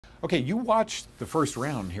Okay, you watched the first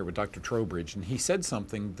round here with Dr. Trowbridge, and he said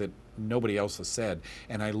something that nobody else has said,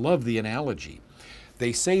 and I love the analogy.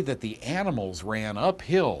 They say that the animals ran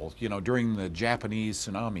uphill, during the Japanese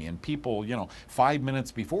tsunami, and people, 5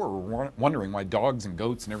 minutes before were wondering why dogs and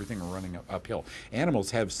goats and everything are running uphill.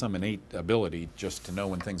 Animals have some innate ability just to know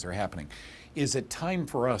when things are happening. Is it time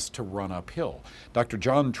for us to run uphill? Dr.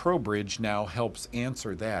 John Trowbridge now helps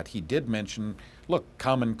answer that. He did mention, look,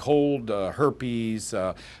 common cold, herpes,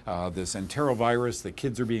 this enterovirus that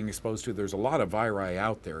kids are being exposed to. There's a lot of viri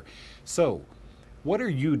out there. So, what are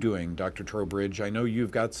you doing, Dr. Trowbridge? I know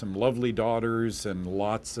you've got some lovely daughters and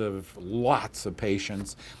lots of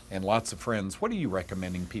patients and lots of friends. What are you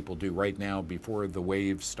recommending people do right now before the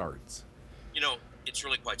wave starts? It's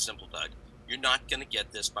really quite simple, Doug. You're not going to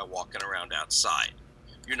get this by walking around outside.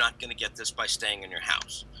 You're not going to get this by staying in your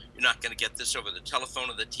house. You're not going to get this over the telephone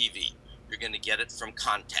or the TV. You're going to get it from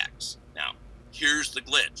contacts. Now, here's the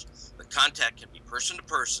glitch. The contact can be person to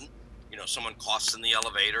person. Someone coughs in the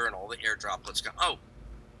elevator and all the air droplets go. Oh,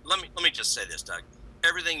 let me just say this, Doug.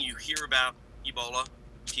 Everything you hear about Ebola,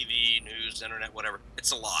 TV, news, internet, whatever,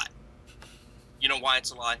 it's a lie. You know why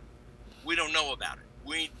it's a lie? We don't know about it.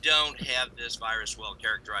 We don't have this virus well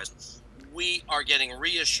characterized. We are getting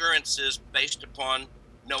reassurances based upon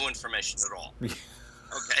no information at all.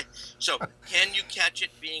 Okay, so can you catch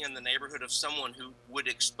it being in the neighborhood of someone who would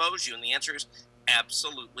expose you? And the answer is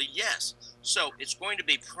absolutely yes. So it's going to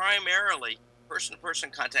be primarily person-to-person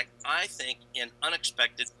contact, I think, in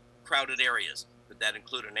unexpected, crowded areas. Would that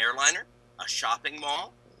include an airliner, a shopping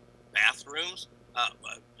mall, bathrooms,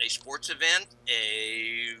 a sports event,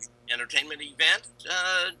 a entertainment event,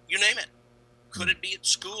 you name it? Could it be at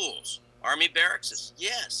schools, army barracks?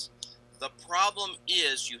 Yes. The problem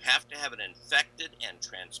is you have to have an infected and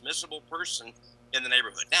transmissible person in the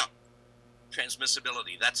neighborhood. Now,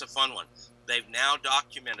 transmissibility, that's a fun one. They've now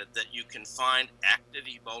documented that you can find active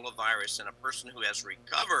Ebola virus in a person who has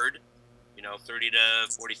recovered, 30 to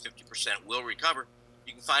 40, 50% will recover.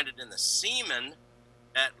 You can find it in the semen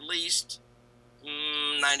at least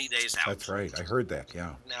 90 days out. That's right. I heard that,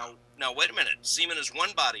 yeah. Now, wait a minute. Semen is one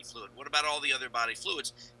body fluid. What about all the other body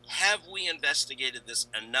fluids? Have we investigated this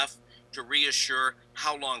enough to reassure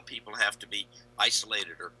how long people have to be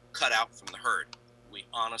isolated or cut out from the herd? We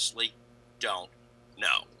honestly don't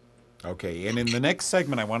know. Okay, and in the next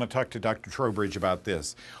segment, I want to talk to Dr. Trowbridge about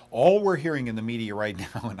this. All we're hearing in the media right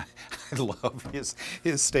now, and I love his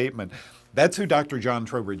statement, that's who Dr. John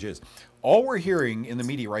Trowbridge is. All we're hearing in the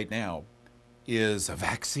media right now is a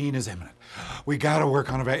vaccine is imminent. We got to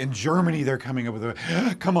work on a vaccine. In Germany, they're coming up with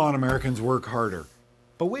a, come on, Americans, work harder.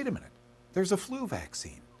 But wait a minute, there's a flu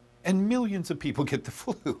vaccine, and millions of people get the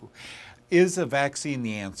flu. Is a vaccine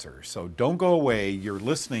the answer? So don't go away. You're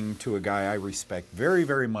listening to a guy I respect very,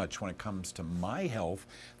 very much when it comes to my health,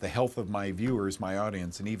 the health of my viewers, my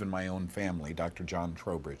audience, and even my own family, Dr. John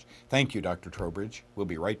Trowbridge. Thank you, Dr. Trowbridge. We'll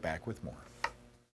be right back with more.